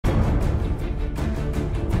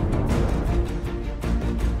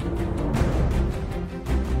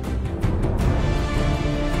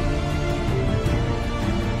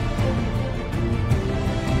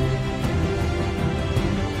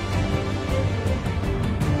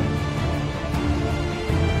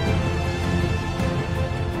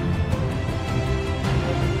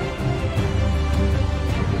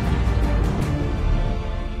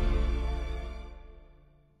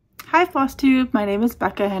Flosstube. My name is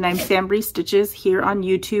Becca and I'm SamBrie Stitches here on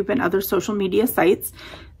YouTube and other social media sites.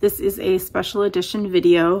 This is a special edition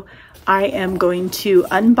video. I am going to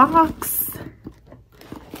unbox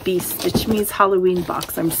the Stitch Me's Halloween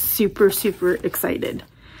box. I'm super excited.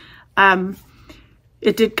 It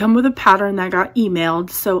did come with a pattern that got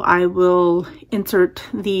emailed, so I will insert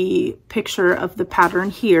the picture of the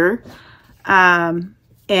pattern here. And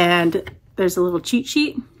there's a little cheat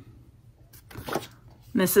sheet.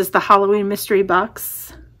 This is the Halloween mystery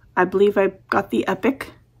box. I believe I got the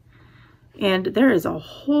Epic. And there is a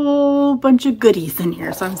whole bunch of goodies in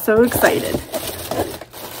here, so I'm so excited.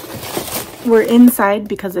 We're inside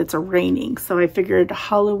because it's raining, so I figured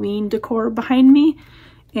Halloween decor behind me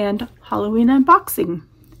and Halloween unboxing.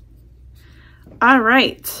 All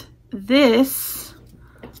right, this,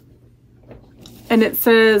 and it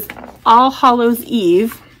says All Hallows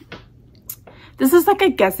Eve. This is like a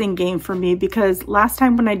guessing game for me because last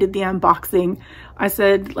time when I did the unboxing, I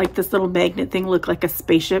said like this little magnet thing looked like a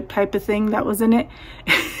spaceship type of thing that was in it.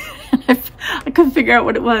 I couldn't figure out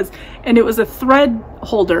what it was. And it was a thread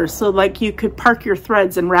holder. So like you could park your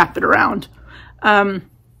threads and wrap it around.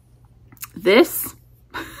 This,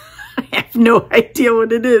 I have no idea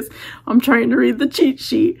what it is. I'm trying to read the cheat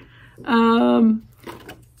sheet.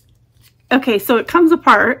 Okay, so it comes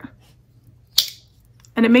apart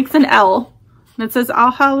and it makes an L. And it says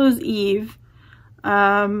All Hallows Eve.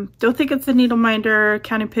 Don't think it's a needle minder,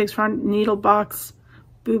 counting pigs, front needle box,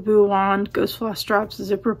 boo boo wand, ghost floss drops,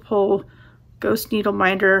 zipper pull, ghost needle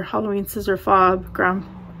minder, Halloween scissor fob, ground.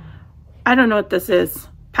 I don't know what this is.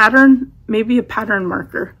 Pattern, maybe a pattern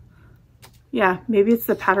marker. Yeah, maybe it's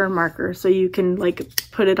the pattern marker. So you can like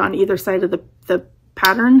put it on either side of the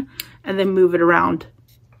pattern and then move it around.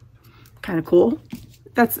 Kind of cool.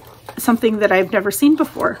 That's something that I've never seen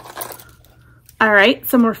before. All right,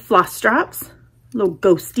 some more floss drops, little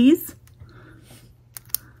ghosties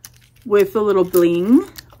with a little bling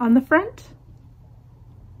on the front.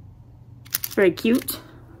 Very cute.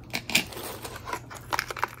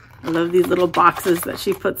 I love these little boxes that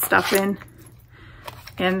she puts stuff in.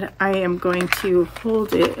 And I am going to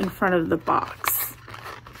hold it in front of the box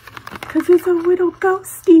because it's a little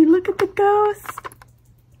ghosty. Look at the ghost.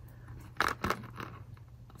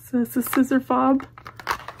 So it's a scissor fob.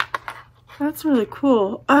 That's really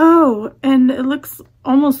cool. Oh, and it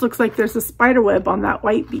almost looks like there's a spider web on that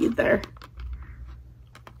white bead there.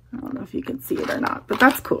 I don't know if you can see it or not, but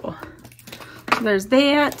that's cool. So there's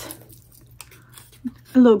that.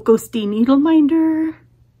 A little ghosty needle minder.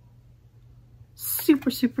 Super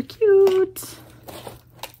cute.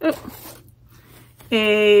 Oh.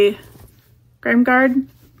 A grime guard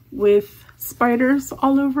with spiders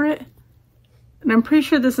all over it. And I'm pretty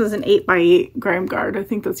sure this is an 8x8 grime guard. I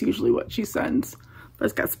think that's usually what she sends. But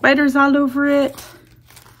it's got spiders all over it.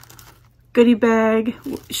 Goodie bag.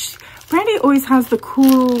 Brandy always has the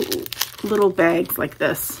cool little bags like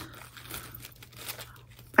this.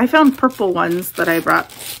 I found purple ones that I brought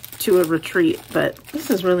to a retreat, but this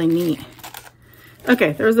is really neat.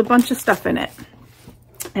 Okay, there was a bunch of stuff in it.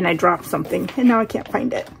 And I dropped something, and now I can't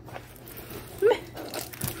find it. Meh.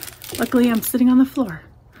 Luckily, I'm sitting on the floor.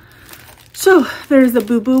 So there's a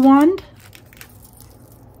boo-boo wand.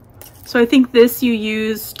 So I think this you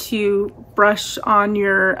use to brush on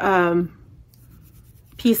your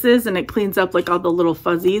pieces and it cleans up like all the little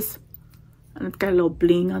fuzzies. And it's got a little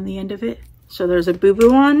bling on the end of it. So there's a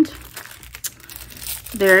boo-boo wand.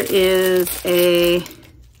 There is a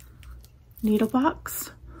needle box.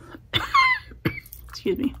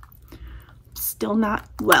 Excuse me. Still not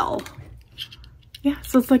well. Yeah,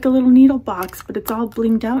 so it's like a little needle box, but it's all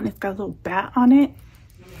blinged out and it's got a little bat on it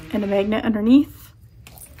and a magnet underneath.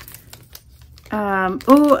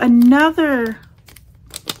 Oh, another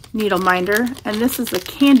needle minder, and this is a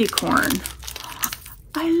candy corn.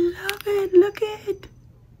 I love it, look at it.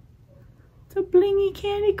 It's a blingy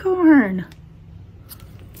candy corn.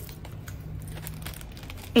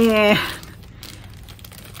 And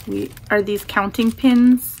are these counting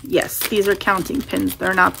pins? Yes, these are counting pins.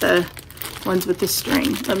 They're not the ones with the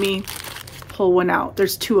string. Let me pull one out.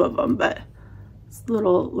 There's two of them, but it's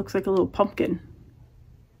looks like a little pumpkin.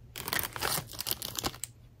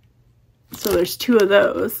 So there's two of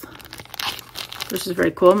those, which is very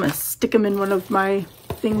cool. I'm gonna stick them in one of my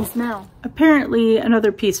things now. Apparently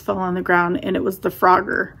another piece fell on the ground and it was the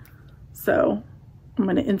Frogger. So I'm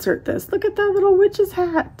gonna insert this. Look at that little witch's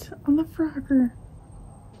hat on the Frogger.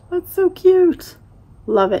 That's so cute.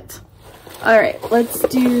 Love it. All right, let's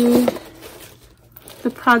do the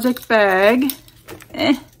project bag.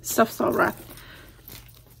 Stuff's all wrapped.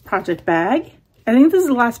 Project bag. I think this is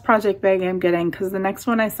the last project bag I'm getting because the next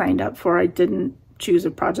one I signed up for I didn't choose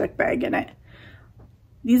a project bag in it.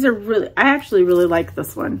 These are really, I actually really like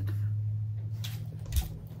this one.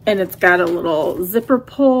 And it's got a little zipper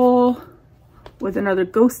pull with another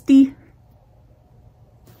ghosty.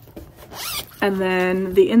 And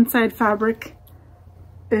then the inside fabric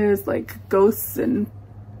is like ghosts and,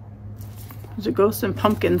 there's a ghost and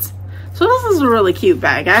pumpkins. So this is a really cute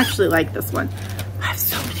bag. I actually like this one. I have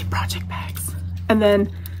so many project bags. And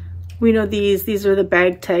then we know these are the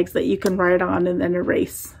bag tags that you can write on and then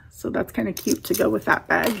erase. So that's kind of cute to go with that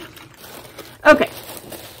bag. Okay,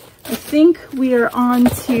 I think we are on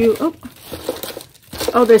to,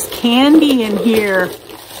 oh, there's candy in here.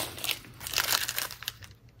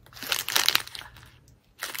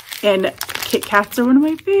 And Kit Kats are one of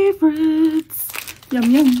my favorites.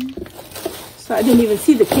 Yum, yum. So I didn't even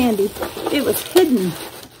see the candy. It was hidden.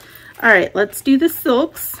 All right, let's do the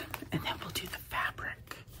silks and then we'll do the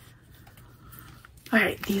fabric. All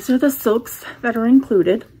right, these are the silks that are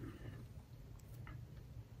included.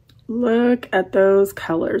 Look at those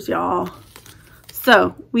colors, y'all.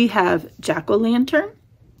 So we have jack-o'-lantern.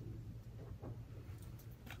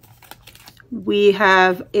 We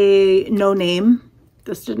have a no name.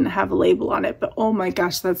 This didn't have a label on it, but oh my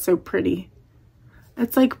gosh, that's so pretty.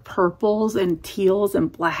 It's like purples and teals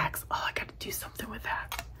and blacks. Oh, I gotta do something with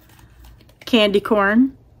that. Candy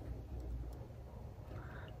corn.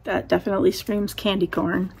 That definitely screams candy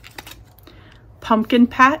corn. Pumpkin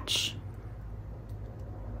patch.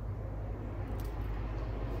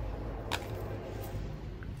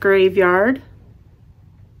 Graveyard.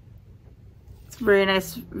 It's very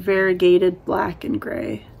nice variegated black and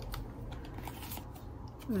gray.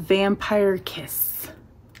 Vampire kiss.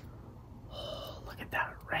 Oh, look at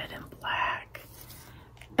that red and black.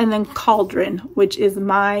 And then cauldron, which is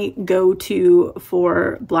my go-to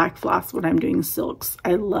for black floss when I'm doing silks.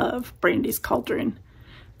 I love Brandy's cauldron.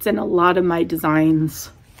 It's in a lot of my designs.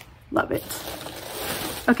 Love it.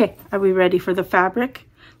 Okay, are we ready for the fabric?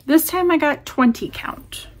 This time I got 20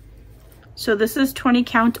 count. So this is 20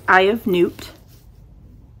 count Eye of Newt.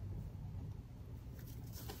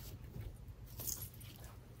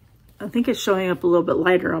 I think it's showing up a little bit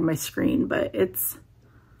lighter on my screen, but it's,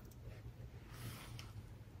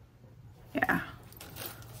 yeah.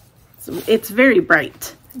 So it's very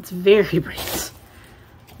bright. It's very bright.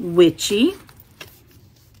 Witchy.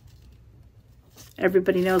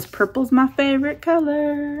 Everybody knows purple's my favorite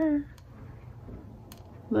color.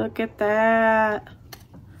 Look at that.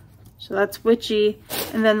 So that's witchy.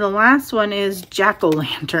 And then the last one is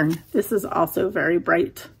jack-o'-lantern. This is also very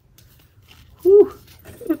bright. Whew.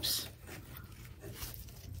 Oops.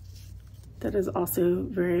 That is also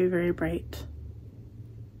very, very bright,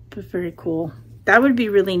 but very cool. That would be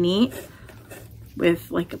really neat with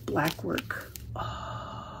like a black work.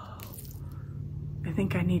 Oh, I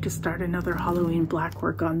think I need to start another Halloween black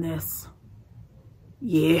work on this.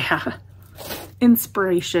 Yeah.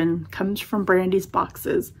 Inspiration comes from Brandy's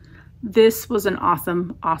boxes. This was an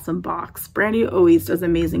awesome, awesome box. Brandy always does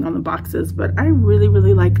amazing on the boxes, but I really,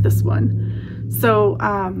 really like this one. So,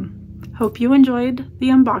 hope you enjoyed the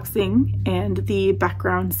unboxing and the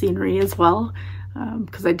background scenery as well,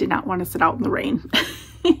 because I did not want to sit out in the rain.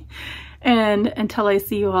 And until I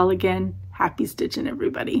see you all again, happy stitching,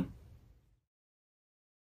 everybody.